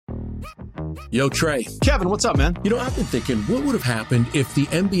Yo, Trey. Kevin, what's up, man? You know, I've been thinking, what would have happened if the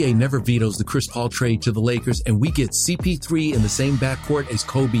NBA never vetoes the Chris Paul trade to the Lakers and we get CP3 in the same backcourt as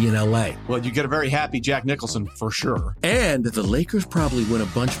Kobe in LA? Well, you get a very happy Jack Nicholson for sure. And the Lakers probably win a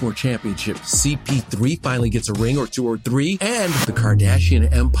bunch more championships. CP3 finally gets a ring or 2 or 3, and the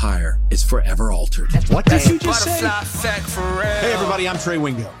Kardashian empire is forever altered. What did you just say? Hey, everybody, I'm Trey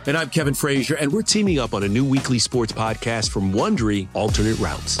Wingo. And I'm Kevin Frazier, and we're teaming up on a new weekly sports podcast from Wondery, Alternate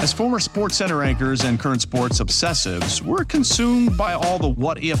Routes. As former SportsCenter anchors and current sports obsessives, we're consumed by all the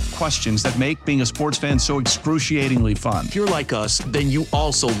what-if questions that make being a sports fan so excruciatingly fun. If you're like us, then you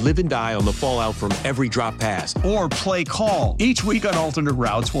also live and die on the fallout from every drop pass. Or play call. Each week on Alternate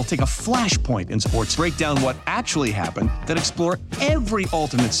Routes, we'll take a flashpoint in sports, break down what actually happened, then explore every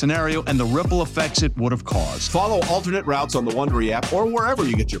alternate scenario and the ripple effects it would have caused. Follow Alternate Routes on the Wondery app or wherever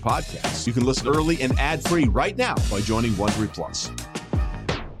you get your podcasts. You can listen early and ad-free right now by joining Wondery Plus.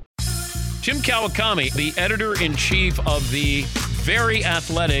 Jim Kawakami, the editor-in-chief of the very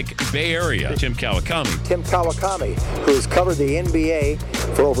athletic Bay Area. Tim Kawakami. Tim Kawakami, who's covered the NBA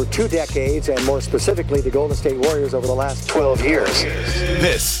for over 2 decades, and more specifically the Golden State Warriors over the last 12 years.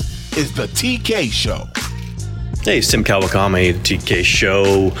 This is the TK Show. Hey, it's Tim Kawakami, the TK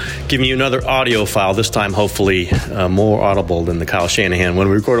Show, giving you another audio file, this time hopefully more audible than the Kyle Shanahan one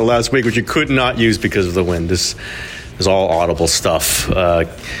we recorded last week, which you could not use because of the wind. This is all audible stuff.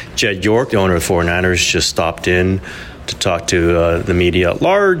 Jed York, the owner of the 49ers, just stopped in to talk to the media at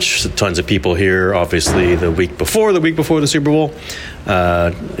large. Tons of people here, obviously, the week before the Super Bowl.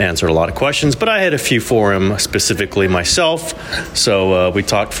 Answered a lot of questions, but I had a few for him, specifically myself. So we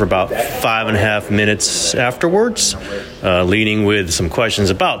talked for about 5.5 minutes afterwards, leading with some questions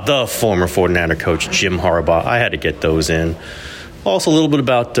about the former 49er coach, Jim Harbaugh. I had to get those in. Also, a little bit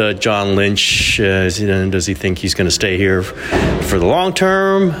about John Lynch. Does he think he's going to stay here for the long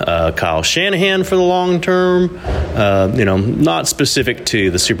term? Kyle Shanahan for the long term? Not specific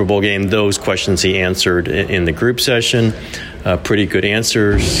to the Super Bowl game. Those questions he answered in the group session. Pretty good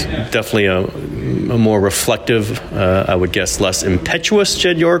answers. Definitely a more reflective, I would guess, less impetuous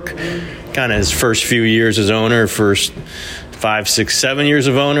Jed York. Kind of his first few years as owner, first 5, 6, 7 years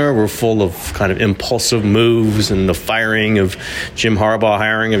of owner were full of kind of impulsive moves, and the firing of Jim Harbaugh,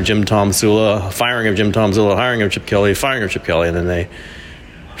 hiring of Jim Tomsula, firing of Jim Tomsula, hiring of Chip Kelly, firing of Chip Kelly, and then they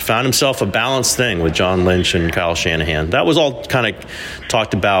found himself a balanced thing with John Lynch and Kyle Shanahan. That was all kind of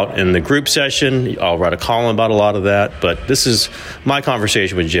talked about in the group session. I'll write a column about a lot of that, but this is my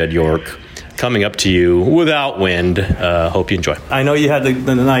conversation with Jed York, coming up to you without wind. Hope you enjoy. I know you had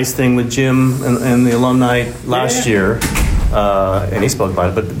the nice thing with Jim and the alumni last year. And he spoke about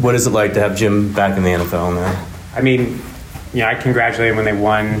it, but what is it like to have Jim back in the NFL now? I mean, I congratulate him when they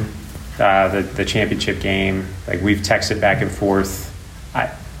won the championship game. Like, we've texted back and forth.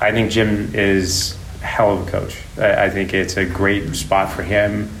 I think Jim is a hell of a coach. I think it's a great spot for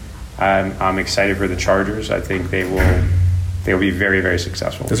him. I'm excited for the Chargers. I think they'll be very, very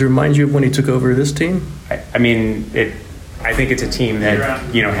successful. Does it remind you of when he took over this team? I think it's a team that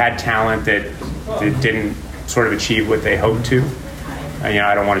had talent that didn't sort of achieve what they hoped to. I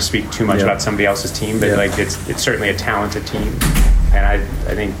don't want to speak too much about somebody else's team, but it's certainly a talented team, and I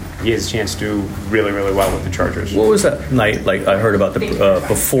think he has a chance to do really, really well with the Chargers. What was that night like? I heard about the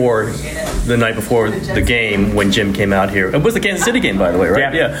night before the game when Jim came out here. It was the Kansas City game, by the way,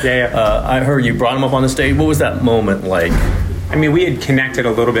 right? Yeah. I heard you brought him up on the stage. What was that moment like? I mean, we had connected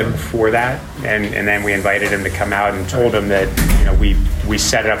a little bit before that, and then we invited him to come out and told him that we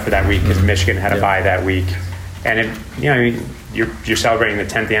set it up for that week because Michigan had a bye that week. And you're celebrating the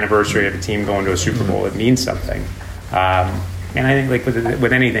 10th anniversary of a team going to a Super Bowl. It means something. And I think, like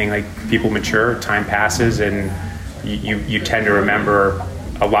with anything, like, people mature, time passes, and you tend to remember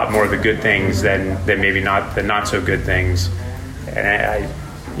a lot more of the good things than maybe not the not so good things. And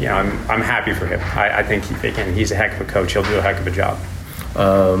I'm happy for him. I think he's a heck of a coach. He'll do a heck of a job.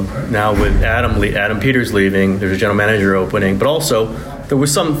 Now with Adam Peters leaving, there's a general manager opening, but also there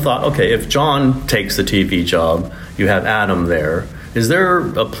was some thought, okay, if John takes the TV job, you have Adam there. Is there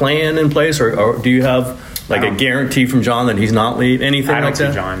a plan in place, or do you have a guarantee from John that he's not leaving? Anything like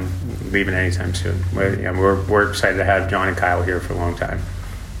that? I don't see John leaving anytime soon. We're excited to have John and Kyle here for a long time.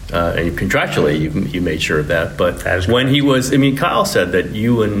 And contractually, you made sure of that. But when he was, Kyle said that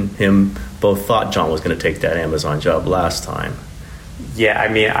you and him both thought John was going to take that Amazon job last time. Yeah,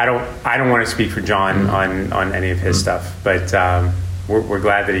 I don't want to speak for John on any of his stuff, but we're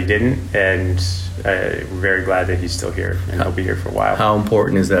glad that he didn't, and we're very glad that he's still here, and he'll be here for a while. How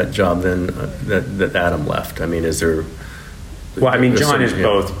important is that job then that Adam left? Is there? Well, John is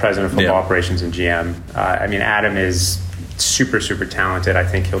both president of football operations and GM. Adam is super, super talented. I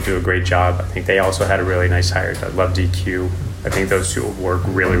think he'll do a great job. I think they also had a really nice hire. I love DQ. I think those two will work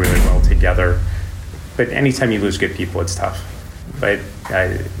really, really well together. But anytime you lose good people, it's tough. But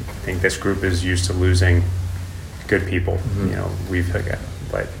I think this group is used to losing good people.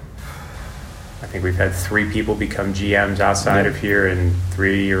 But I think we've had 3 people become GMs outside of here and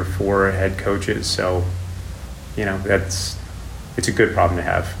 3 or 4 head coaches. So, it's a good problem to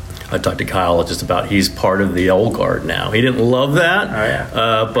have. I talked to Kyle just about he's part of the old guard now. He didn't love that. Oh,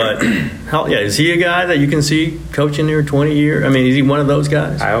 yeah. But is he a guy that you can see coaching here 20 years? I mean, is he one of those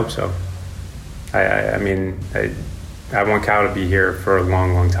guys? I hope so. I want Kyle to be here for a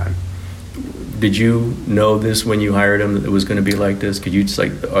long, long time. Did you know this when you hired him, that it was going to be like this? Could you just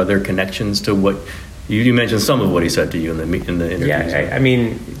are there connections to what you mentioned some of what he said to you in the interviews? Yeah,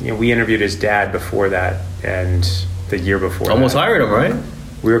 we interviewed his dad before that and the year before. Almost hired him, right?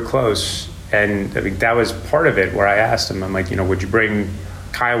 We were close, and I think that was part of it where I asked him, I'm like, would you bring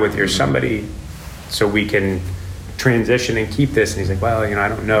Kyle with you or somebody so we can transition and keep this? And he's like, well, I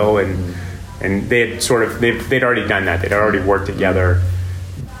don't know. And they had they'd already done that. They'd already worked together.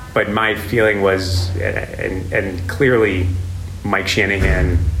 But my feeling was, and clearly Mike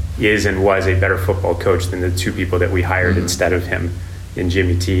Shanahan is and was a better football coach than the 2 people that we hired instead of him in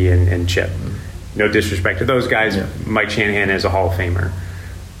Jimmy T and Chip. No disrespect to those guys. Yeah. Mike Shanahan is a Hall of Famer.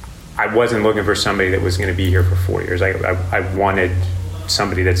 I wasn't looking for somebody that was going to be here for 4 years. I wanted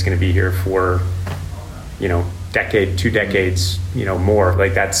somebody that's going to be here for, decade, 2 decades, more.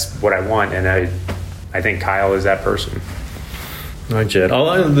 Like, that's what I want, and I think Kyle is that person. All right, Jed.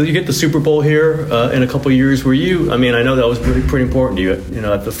 You get the Super Bowl here in a couple of years. Were you? I mean, I know that was pretty important to you.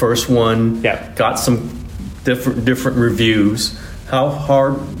 At the first one, got some different reviews. How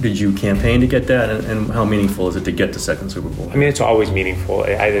hard did you campaign to get that, and how meaningful is it to get the second Super Bowl? I mean, it's always meaningful.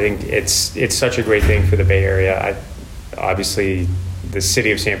 I think it's such a great thing for the Bay Area. Obviously, the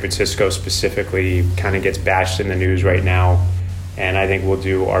city of San Francisco specifically kind of gets bashed in the news right now, and I think we'll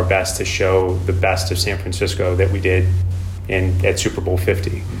do our best to show the best of San Francisco that we did at Super Bowl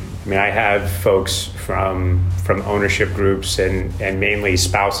 50. I mean, I have folks from ownership groups and mainly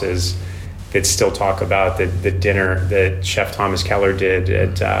spouses that still talk about the dinner that Chef Thomas Keller did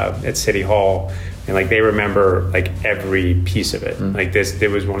at City Hall, and they remember every piece of it.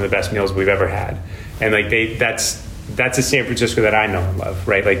 It was one of the best meals we've ever had, and that's a San Francisco that I know and love,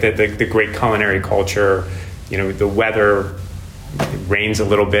 right? The great culinary culture. The weather, it rains a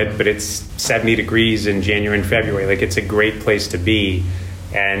little bit, but it's 70 degrees in January and February. It's a great place to be,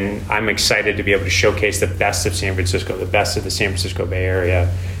 and I'm excited to be able to showcase the best of San Francisco, the best of the San Francisco Bay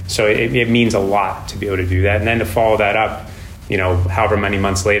Area. So it means a lot to be able to do that. And then to follow that up, however many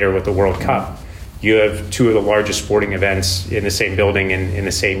months later with the World Cup, you have 2 of the largest sporting events in the same building in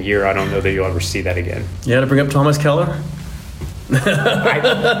the same year. I don't know that you'll ever see that again. You had to bring up Thomas Keller? I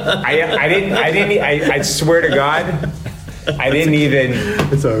didn't. I swear to God, I didn't even.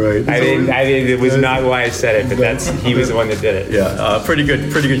 It's all right. It was not why I said it, but he was the one that did it. Yeah, pretty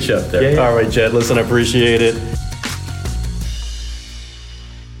good chef there. Yeah. All right, Jed. Listen, I appreciate it.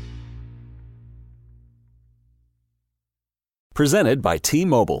 Presented by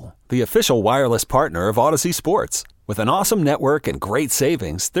T-Mobile, the official wireless partner of Odyssey Sports. With an awesome network and great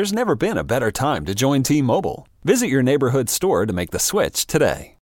savings, there's never been a better time to join T-Mobile. Visit your neighborhood store to make the switch today.